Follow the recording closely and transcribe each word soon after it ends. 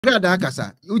Agradaa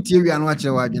kasa utie wi anu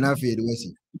akyere wa adwena fe de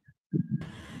wasi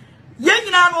yen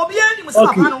nyina no obi ani musa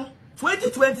papa no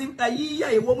 2020 ayi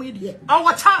ya ewo mu ide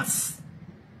our chance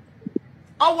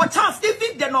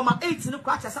even the number 8 no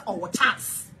kwa say our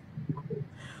chance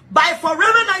by for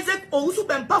Reverend Isaac Owusu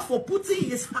Bempah for putting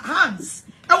his hands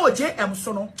e wo JM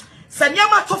so no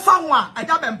sanyama to fa ho a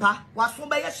Ada Bempah waso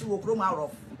ba ye hye wo krom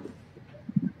arof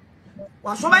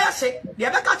waso ba ye hye de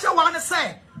be ka che wa ne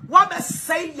say what be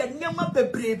say ya nyama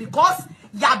bebre because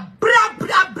ya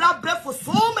bra for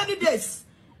so many days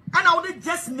and I would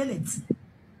just minutes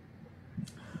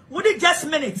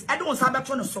I don't sabe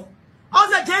to no so all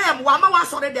the JM wa ma wa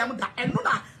sorry dem da eno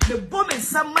na the bomb in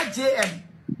some JM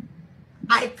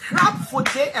I crap for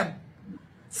JM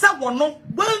say wono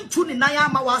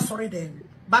 129 ma wa sorry dem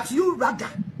but you rather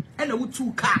and a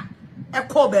two car e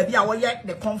call baby a wo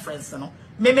the conference no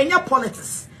me menya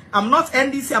politics. I'm not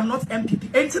NDC, I'm not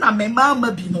MPP. Anything I'm a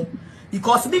mama bino.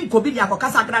 Because being Kobi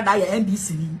Yakokasa Agradaa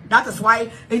NDC. That is why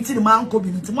anything man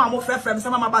Kobi.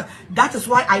 That is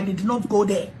why I did not go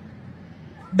there.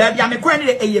 Baby, I'm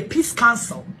a peace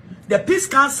council. The peace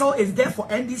council is there for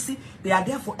NDC, they are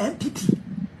there for MPP.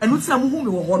 And what's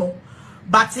who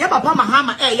but yeah, Papa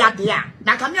Mahama, yeah, there.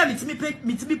 Now come here,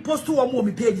 me to be post to one more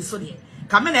page so there.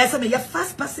 Come in as a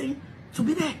first person to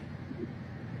be there.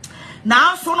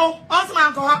 Now, so no, also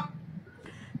man no,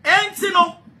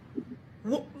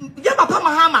 yeah, Papa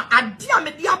Mahama, a dear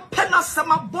media penna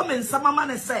sama woman, sama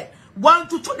man say, 1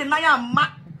 to 2 the naya ma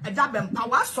a dab and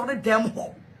power, sorry, damn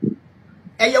home.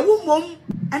 A woman,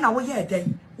 and our year day,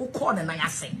 who call the naya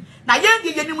say. Now,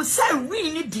 you will say,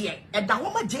 really, dear, at the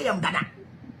home of JM Dada.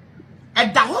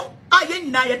 At the home, I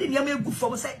didn't hear me good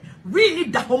for say, really,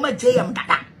 the home of JM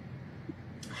Dada.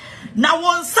 Now,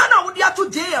 one son, I would have to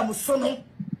JM so no.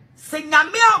 Say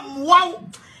nyame wow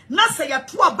na say ya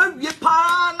to abawie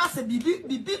pa na say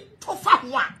bibi tofa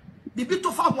ho a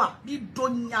bi do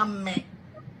nyame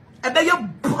ebe ye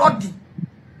brody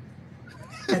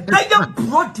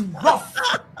rough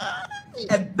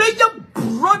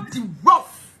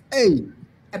hey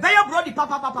ebe ye brody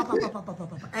papa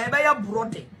ebe ye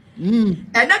brody and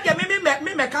that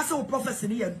me ka say prophecy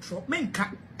ni yentro me nka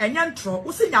enya ntro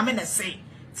wo say nyame na say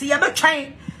ti ye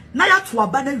betwen na ya to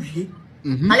aba na wie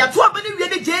I have 2 many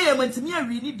JM and to me,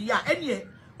 really, dear, and ye,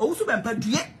 Owusu Bempah,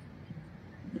 dear.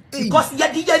 Because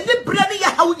yet the end bread in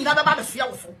your house in another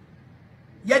fearful.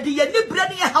 Yet the end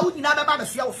bread in your house in another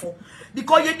fearful.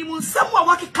 Because you need someone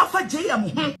walking cover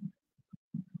JM.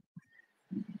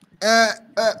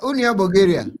 Unia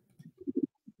Bulgaria.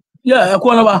 Yeah,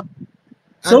 Akwalaba.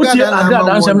 So,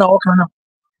 Agradaa answer now, Okana.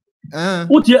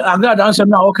 What ye Agradaa answer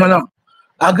now, Okana.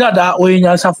 Agradaa, or in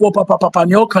your Safo Papa,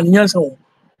 Nyokan Yanso.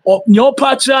 Or your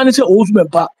partner and say Owusu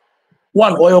Bempah,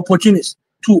 1 or opportunist,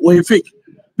 2 or a fake.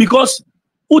 Because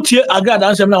Utie Agradaa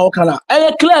answer now Okana.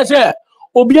 I clear say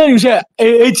Obian say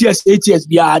 8 years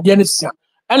be a Dennis.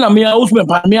 And I mean Owusu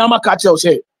Bempah, me ama catch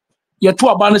say ye 2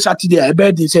 abandon Saturday, I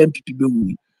bet the same people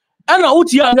be. And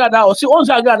Utie Agradaa say once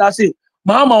Agradaa say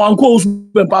Mahama wan ko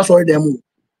Owusu Bempah sorry dem.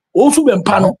 Owusu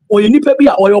Bempah no or any pe be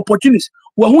or opportunist.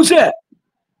 When who say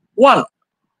 1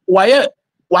 why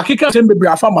wakika say be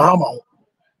afa Mahama.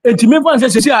 And to me,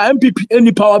 say MPP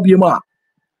any power be ma.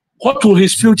 What will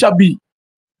his future be?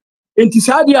 And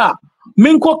Tisadia,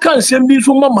 Minko can send me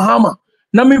from Mahama.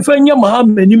 Na me fenya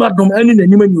Mahama ni madom any na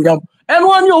nyima nyam. And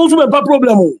one you also be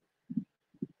problem.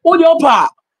 O your pa,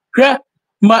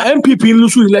 my MPP in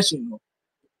Lusu election.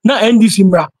 Na NDC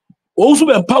mra. Owusu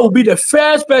Bempah will be the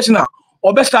first person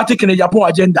or best start taking a Japan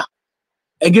agenda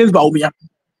against Baumia.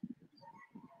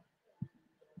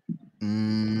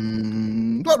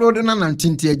 What would an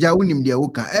antintia jawunim de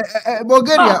Oka?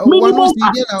 Bulgaria, one see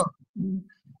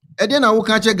dinner, will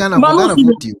catch a gun of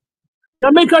you.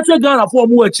 I make catch a gun of 4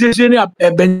 more chasing up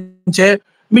a bench,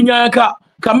 Minyaka,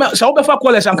 Saubefa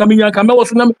Qualis and Camilla Camel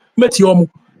Metium.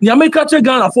 You make catch a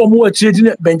gun of 4 more chasing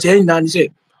at bench, and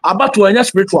say, about to a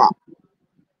spiritual.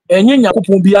 And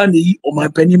Yakupu beyond the or my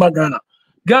Penima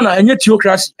Ghana, and yet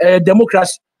theocracy,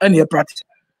 democracy, and your practice.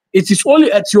 It is only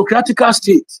a theocratical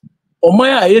state. Or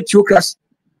my theocracy.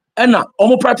 And now,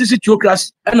 practice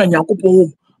theocracy and a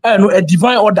Yakupo and a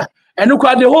divine order. And look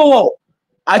at the whole world.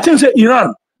 I think say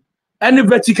Iran, any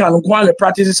Vatican,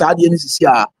 practices are the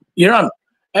NCCR. Iran,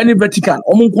 any Vatican,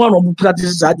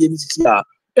 practices are the NCCR.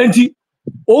 And the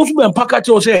Owusu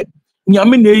Bempah say,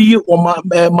 Nyamine or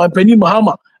my penny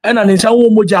Mahama, and an Insawo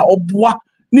Moja or Bois,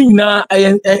 Nina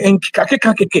and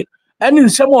Kakeke, and in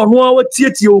someone who are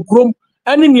Tietio Chrome,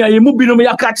 and in Yamubino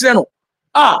Yakatseno.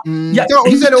 Yeah,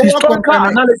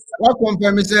 what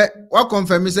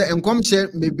confirm say and come share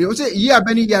maybe say yeah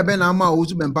Benny Yaben ama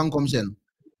Owusu Bempah come share.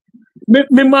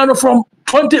 me man from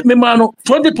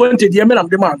 2020 the me am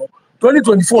the man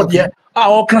 2024 the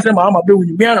all can say ma be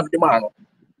win me am the man.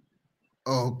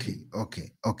 Okay.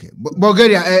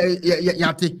 Bulgaria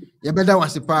yate ya beda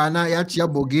wasipa na ya chia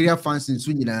Bulgaria fans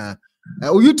nso nyina.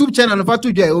 YouTube channel no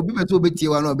fatu dwa obi beto obetie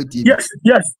wa na obetie.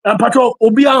 Yes. Pato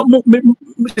obi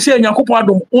say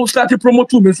akufo-addo o start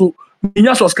promote me so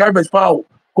me subscribers power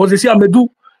cause they say I do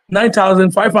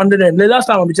 9,500 and the last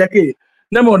time I check it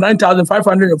number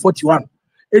 9,541.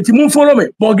 It mun follow me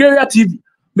Bulgaria TV.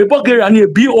 Me Bulgaria ni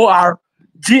BORGARIA.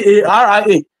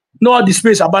 No the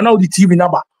space about now the TV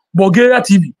number. Bulgaria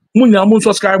TV. Mun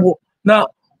subscribe na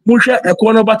mun share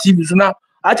Econoba TV. So now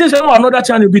I think another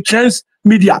channel be Trends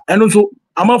Media and also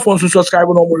I'm on phone to subscribe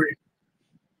no more.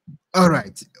 All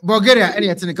right. Bulgaria any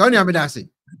ethnic only am that say.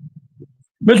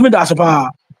 Me that's pa.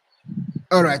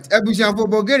 All right. Ebusia for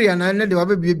Bulgaria na na de wa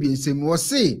be nsem wo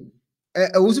say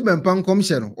Owusu Bempah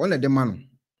komhye no one de ma no.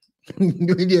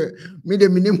 Me de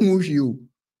minim hu hwi o.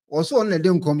 Wo so one de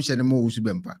komhye no Owusu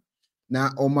Bempah.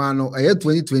 Na oma no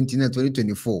 2020 na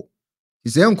 2024. He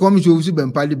say komhye Owusu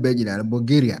Bempah de be nyina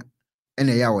Bulgaria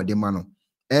ene ya wo de ma no.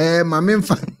 Ma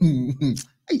memfa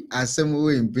asem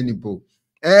wo impinipo.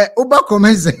 Oba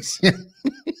comment section.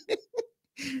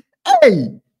 Hey,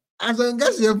 as I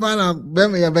guess you find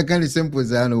them ya be kind simple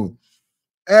zano.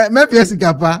 Me piesi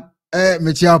kapa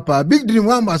me chiapa big dream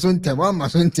one mason tem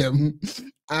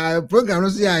program no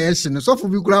see ayesh no so for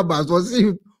bi kura bas was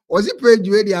it page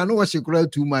we dey no was kura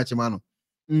too much man.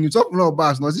 So for no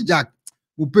bas no see jack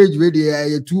we page we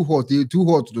dey too hot do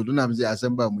na me say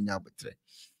asemba munya betre.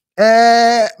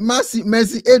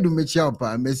 Messi edu me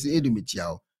chiapa Messi edu me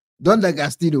chiao. Don the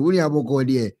Castillo, when you have go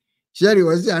there. Sherry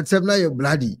was at seven your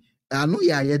bloody. I know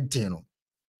ya yet ten.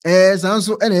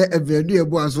 So any a very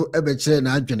boy so ever chair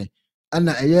na journey.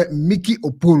 And I Mickey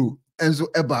Opolo and so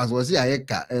Ebas was ya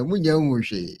eka and when you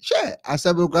share a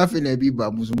several graph in a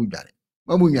biba Musumudani.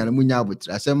 Mamunya Munyabut,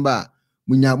 Assemba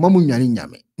Munya Mamunyani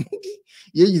Yame.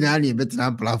 Ye nani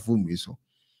better platform so.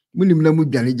 Munimlamu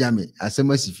Jani Jame,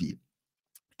 Assemba Sifi.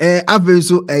 Ave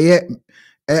so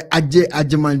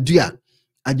Ajemandia.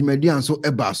 Adimedian so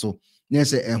eba so na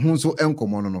se ehun so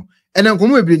enkomo no ene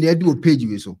enkomo ebire na edi o page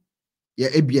we so ye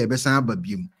ebia ebesan aba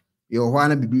biem ye ho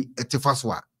ana bibi etefa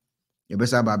so a ye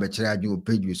besa ba kire ade o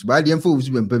page we so ba de emfa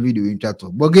Owusu Bempah video in chat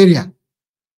Bulgaria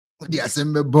odi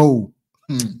asembe bow.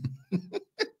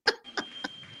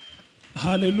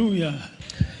 Hallelujah.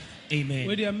 Amen.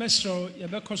 With your maestro ye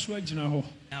be koso agina ho.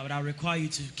 Now I require you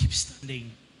to keep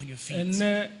standing on your feet.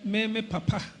 And me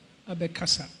papa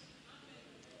abekasa.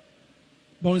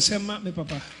 Bonsema me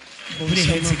papa. Put your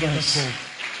hands together for.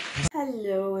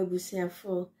 Hello,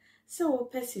 Ebusiafo. So,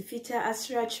 Pesifita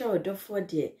Asracha or Dofo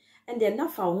dear, and they're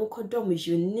not found who condom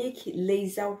unique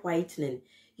laser whitening.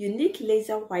 Unique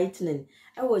laser whitening.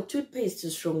 Our toothpaste to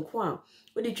strong quam.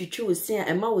 What did you choose? Say,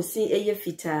 and ma was seeing a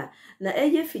fita. Na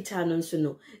eye fita non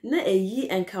sono. Na a ye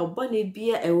and carbonate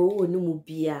beer a wo no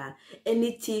beer.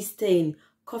 Any tea stain,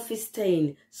 coffee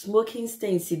stain, smoking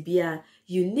stain, beer.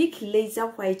 Unique laser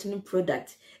whitening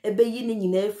product. Ebe yini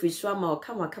nyina free swama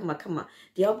kama.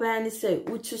 The oba say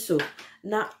utu so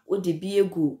na odi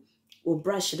biegu o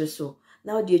brush do so.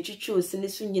 Na odi etwitwe so ne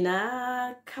so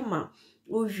nyina kama.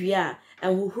 Uwia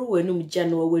enhuhuru wenum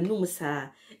jano wenum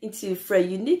saa. Into for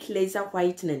unique laser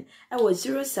whitening. I was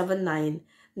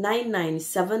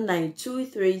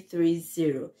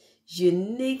 07999792330.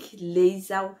 Unique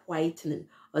laser whitening.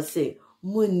 Or say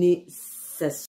muni ses